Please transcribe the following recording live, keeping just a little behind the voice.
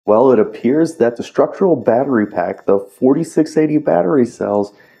Well, it appears that the structural battery pack, the 4680 battery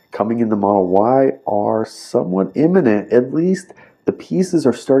cells coming in the Model Y, are somewhat imminent. At least the pieces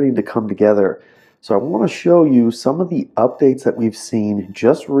are starting to come together. So I want to show you some of the updates that we've seen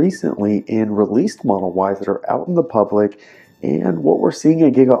just recently in released Model Ys that are out in the public, and what we're seeing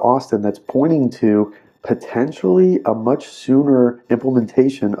at Giga Austin that's pointing to potentially a much sooner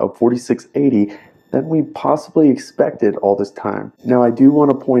implementation of 4680 than we possibly expected all this time. Now, I do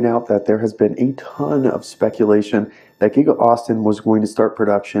want to point out that there has been a ton of speculation that Giga Austin was going to start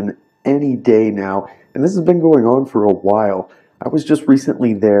production any day now, and this has been going on for a while. I was just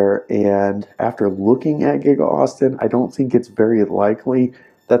recently there, and after looking at Giga Austin, I don't think it's very likely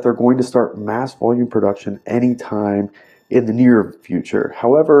that they're going to start mass volume production anytime in the near future.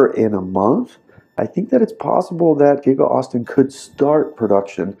 However, in a month, I think that it's possible that Giga Austin could start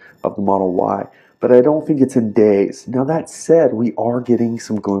production of the Model Y, but I don't think it's in days. Now, that said, we are getting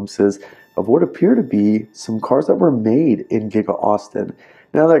some glimpses of what appear to be some cars that were made in Giga Austin.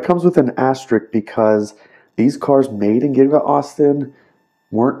 Now, that comes with an asterisk because these cars made in Giga Austin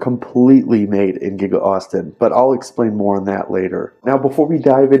weren't completely made in Giga Austin, but I'll explain more on that later. Now, before we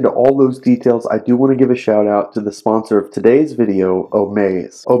dive into all those details, I do want to give a shout out to the sponsor of today's video,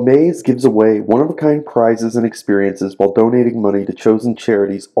 Omaze. Omaze gives away one-of-a-kind prizes and experiences while donating money to chosen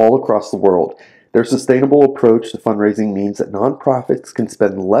charities all across the world. Their sustainable approach to fundraising means that nonprofits can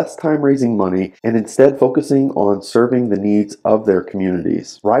spend less time raising money and instead focusing on serving the needs of their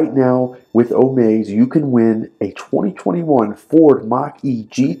communities. Right now, with Omaze, you can win a 2021 Ford Mach-E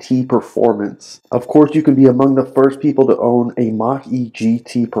GT Performance. Of course, you can be among the first people to own a Mach-E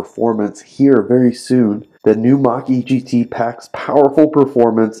GT Performance here very soon. The new Mach-E GT packs powerful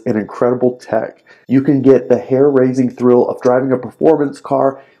performance and incredible tech. You can get the hair-raising thrill of driving a performance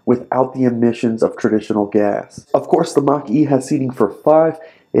car without the emissions of traditional gas. Of course, the Mach-E has seating for 5.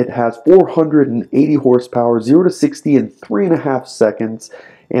 It has 480 horsepower, 0 to 60 in 3.5 seconds,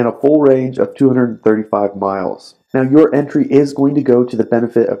 and a full range of 235 miles. Now, your entry is going to go to the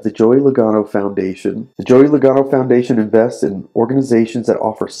benefit of the Joey Logano Foundation. The Joey Logano Foundation invests in organizations that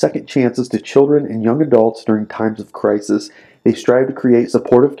offer second chances to children and young adults during times of crisis. They strive to create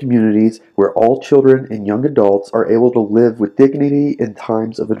supportive communities where all children and young adults are able to live with dignity in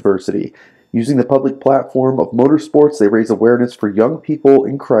times of adversity. Using the public platform of motorsports, they raise awareness for young people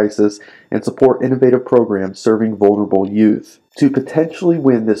in crisis and support innovative programs serving vulnerable youth. To potentially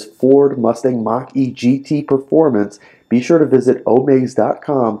win this Ford Mustang Mach-E GT Performance, be sure to visit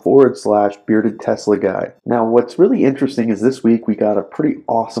omaze.com/bearded Tesla guy. Now, what's really interesting is this week we got a pretty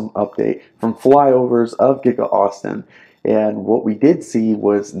awesome update from flyovers of Giga Austin. And what we did see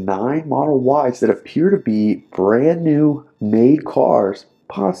was 9 Model Ys that appear to be brand new made cars,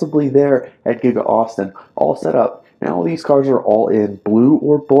 possibly there at Giga Austin, all set up. Now these cars are all in blue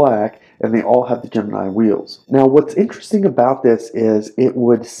or black, and they all have the Gemini wheels. Now, what's interesting about this is it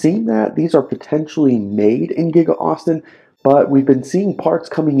would seem that these are potentially made in Giga Austin, but we've been seeing parts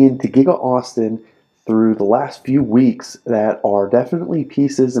coming into Giga Austin through the last few weeks that are definitely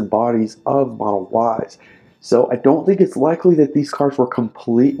pieces and bodies of Model Ys. So I don't think it's likely that these cars were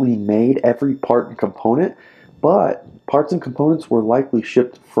completely made, every part and component, but parts and components were likely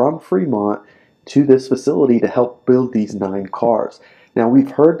shipped from Fremont to this facility to help build these 9 cars. Now, we've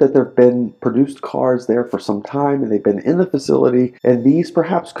heard that there have been produced cars there for some time, and they've been in the facility, and these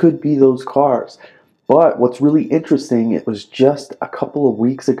perhaps could be those cars. But what's really interesting, it was just a couple of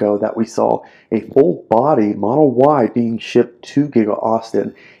weeks ago that we saw a full body Model Y being shipped to Giga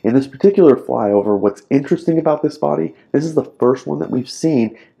Austin. In this particular flyover, what's interesting about this body, this is the first one that we've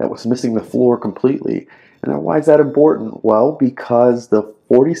seen that was missing the floor completely. And now, why is that important? Well, because the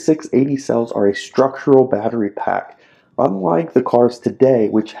 4680 cells are a structural battery pack. Unlike the cars today,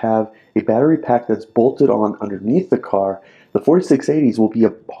 which have a battery pack that's bolted on underneath the car, the 4680s will be a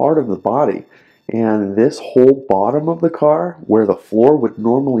part of the body. And this whole bottom of the car, where the floor would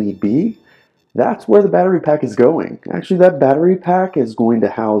normally be, that's where the battery pack is going. Actually, that battery pack is going to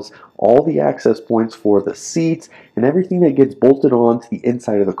house all the access points for the seats and everything that gets bolted on to the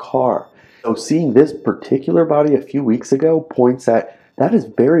inside of the car. So seeing this particular body a few weeks ago points at that is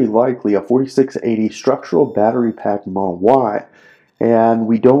very likely a 4680 structural battery pack Model Y. And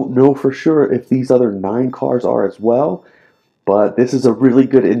we don't know for sure if these other 9 cars are as well, but this is a really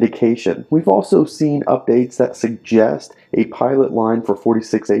good indication. We've also seen updates that suggest a pilot line for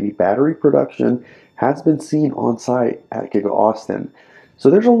 4680 battery production has been seen on site at Giga Austin.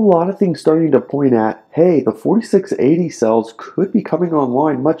 So there's a lot of things starting to point at, hey, the 4680 cells could be coming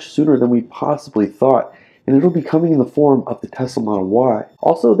online much sooner than we possibly thought. and it'll be coming in the form of the Tesla Model Y.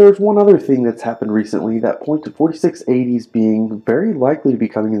 Also, there's one other thing that's happened recently that points to 4680s being very likely to be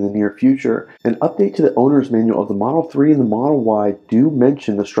coming in the near future. An update to the owner's manual of the Model 3 and the Model Y do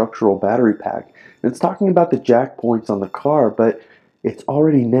mention the structural battery pack. It's talking about the jack points on the car, but it's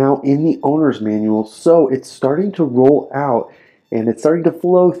already now in the owner's manual, so it's starting to roll out and it's starting to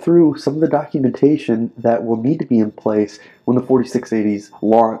flow through some of the documentation that will need to be in place when the 4680s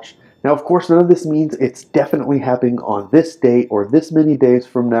launch. Now, of course, none of this means it's definitely happening on this date or this many days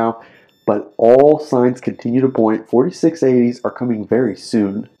from now, but all signs continue to point 4680s are coming very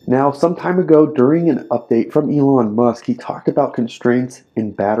soon. Now, some time ago, during an update from Elon Musk, he talked about constraints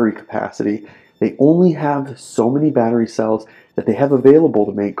in battery capacity. They only have so many battery cells that they have available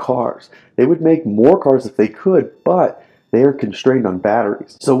to make cars. They would make more cars if they could, but they are constrained on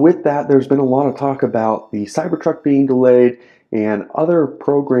batteries. So with that, there's been a lot of talk about the Cybertruck being delayed and other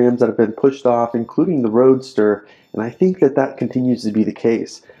programs that have been pushed off, including the Roadster, and I think that that continues to be the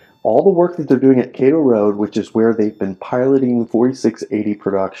case. All the work that they're doing at Cato Road, which is where they've been piloting 4680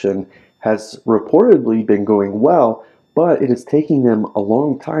 production, has reportedly been going well, but it is taking them a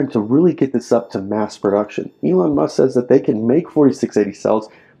long time to really get this up to mass production. Elon Musk says that they can make 4680 cells,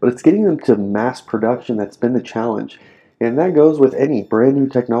 but it's getting them to mass production that's been the challenge. And that goes with any brand new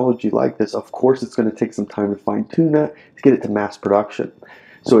technology like this. Of course, it's going to take some time to fine tune that to get it to mass production.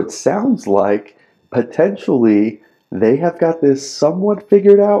 So it sounds like potentially they have got this somewhat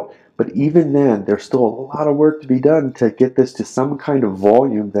figured out, but even then, there's still a lot of work to be done to get this to some kind of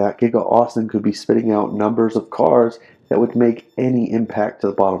volume that Giga Austin could be spitting out numbers of cars that would make any impact to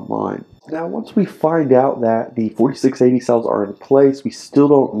the bottom line. Now, once we find out that the 4680 cells are in place, we still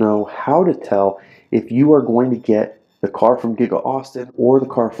don't know how to tell if you are going to get the car from Giga Austin or the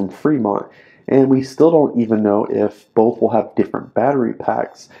car from Fremont, and we still don't even know if both will have different battery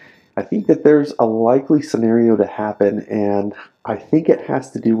packs. I think that there's a likely scenario to happen, and I think it has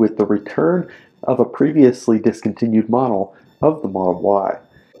to do with the return of a previously discontinued model of the Model Y.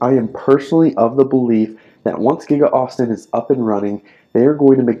 I am personally of the belief that once Giga Austin is up and running, they are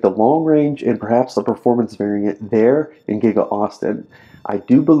going to make the long range and perhaps the performance variant there in Giga Austin. I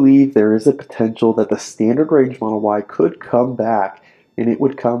do believe there is a potential that the standard range Model Y could come back, and it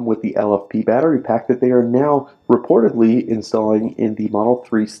would come with the LFP battery pack that they are now reportedly installing in the Model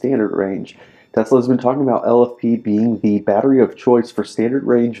 3 standard range. Tesla has been talking about LFP being the battery of choice for standard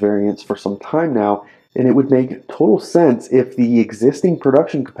range variants for some time now, and it would make total sense if the existing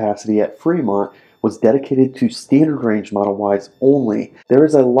production capacity at Fremont was dedicated to standard range Model Ys only. There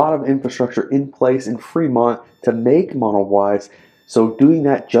is a lot of infrastructure in place in Fremont to make Model Ys, so doing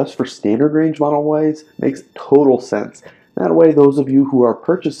that just for standard range Model Ys makes total sense. That way, those of you who are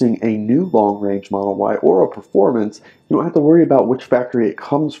purchasing a new long range Model Y or a performance, you don't have to worry about which factory it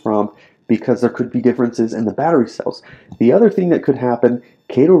comes from because there could be differences in the battery cells. The other thing that could happen,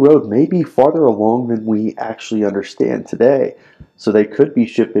 Cato Road may be farther along than we actually understand today. So they could be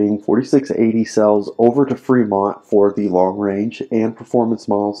shipping 4680 cells over to Fremont for the long range and performance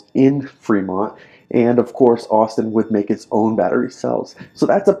models in Fremont. And of course, Austin would make its own battery cells. So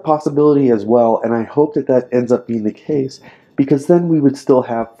that's a possibility as well, and I hope that that ends up being the case, because then we would still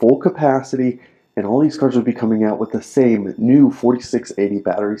have full capacity and all these cars would be coming out with the same new 4680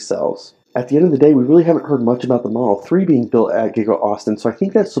 battery cells. At the end of the day, we really haven't heard much about the Model 3 being built at Giga Austin, so I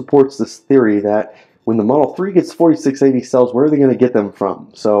think that supports this theory that when the Model 3 gets 4680 cells, where are they going to get them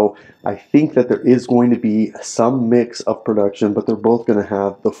from? So I think that there is going to be some mix of production, but they're both going to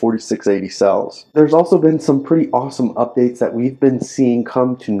have the 4680 cells. There's also been some pretty awesome updates that we've been seeing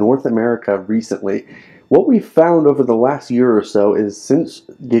come to North America recently. What we've found over the last year or so is since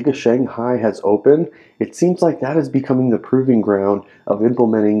Giga Shanghai has opened, it seems like that is becoming the proving ground of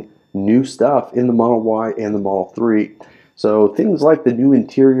implementing new stuff in the Model Y and the Model 3. So things like the new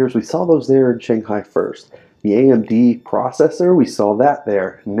interiors, we saw those there in Shanghai first. The AMD processor, we saw that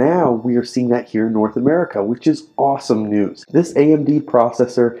there. Now we are seeing that here in North America, which is awesome news. This AMD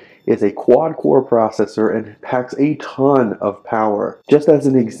processor is a quad-core processor and packs a ton of power. Just as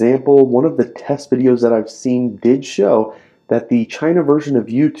an example, one of the test videos that I've seen did show that the China version of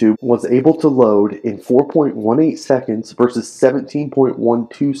YouTube was able to load in 4.18 seconds versus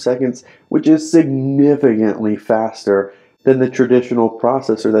 17.12 seconds, which is significantly faster than the traditional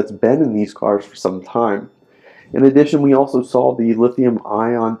processor that's been in these cars for some time. In addition, we also saw the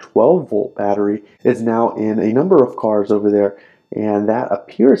lithium-ion 12-volt battery is now in a number of cars over there, and that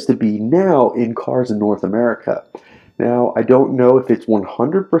appears to be now in cars in North America. Now, I don't know if it's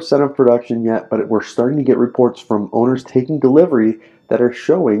 100% of production yet, but we're starting to get reports from owners taking delivery that are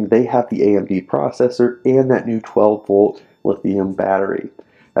showing they have the AMD processor and that new 12-volt lithium battery.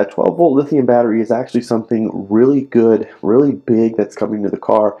 That 12-volt lithium battery is actually something really good, really big that's coming to the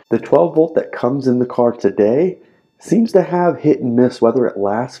car. The 12-volt that comes in the car today seems to have hit and miss whether it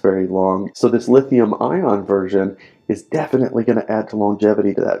lasts very long. So this lithium ion version is definitely going to add to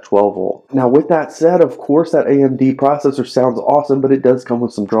longevity to that 12-volt. Now with that said, of course that AMD processor sounds awesome, but it does come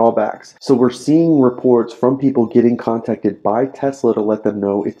with some drawbacks. So we're seeing reports from people getting contacted by Tesla to let them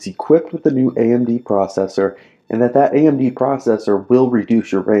know it's equipped with the new AMD processor and that AMD processor will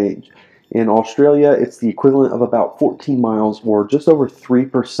reduce your range. In Australia, it's the equivalent of about 14 miles or just over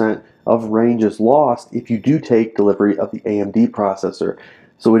 3% of range is lost if you do take delivery of the AMD processor.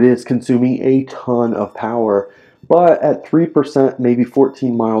 So it is consuming a ton of power. But at 3%, maybe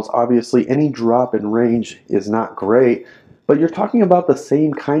 14 miles, obviously any drop in range is not great. But you're talking about the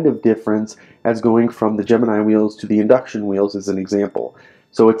same kind of difference as going from the Gemini wheels to the induction wheels as an example.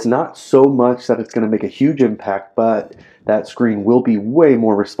 So it's not so much that it's going to make a huge impact, but that screen will be way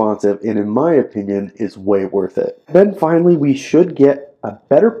more responsive and in my opinion is way worth it. Then finally, we should get a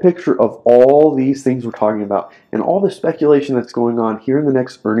better picture of all these things we're talking about and all the speculation that's going on here in the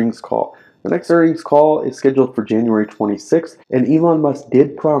next earnings call. The next earnings call is scheduled for January 26th, and Elon Musk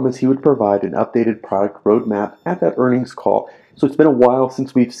did promise he would provide an updated product roadmap at that earnings call. So it's been a while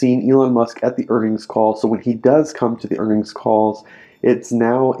since we've seen Elon Musk at the earnings call, so when he does come to the earnings calls, it's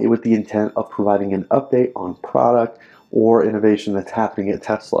now with the intent of providing an update on product or innovation that's happening at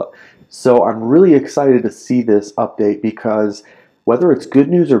Tesla. So I'm really excited to see this update because whether it's good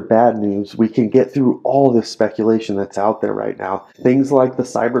news or bad news, we can get through all this speculation that's out there right now. Things like the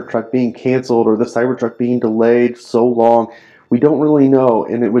Cybertruck being canceled or the Cybertruck being delayed so long, we don't really know,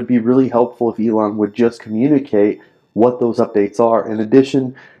 and it would be really helpful if Elon would just communicate what those updates are. In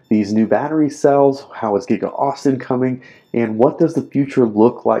addition, these new battery cells, how is Giga Austin coming, and what does the future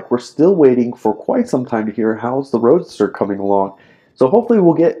look like? We're still waiting for quite some time to hear how's the Roadster coming along. So hopefully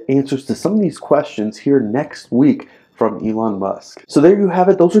we'll get answers to some of these questions here next week from Elon Musk. So there you have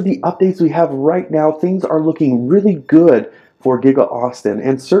it. Those are the updates we have right now. Things are looking really good for Giga Austin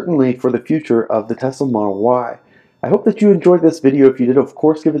and certainly for the future of the Tesla Model Y. I hope that you enjoyed this video. If you did, of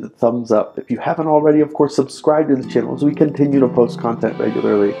course, give it a thumbs up. If you haven't already, of course, subscribe to the channel as we continue to post content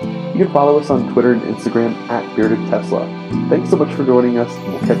regularly. You can follow us on Twitter and Instagram at BeardedTesla. Thanks so much for joining us,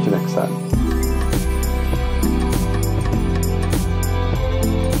 and we'll catch you next time.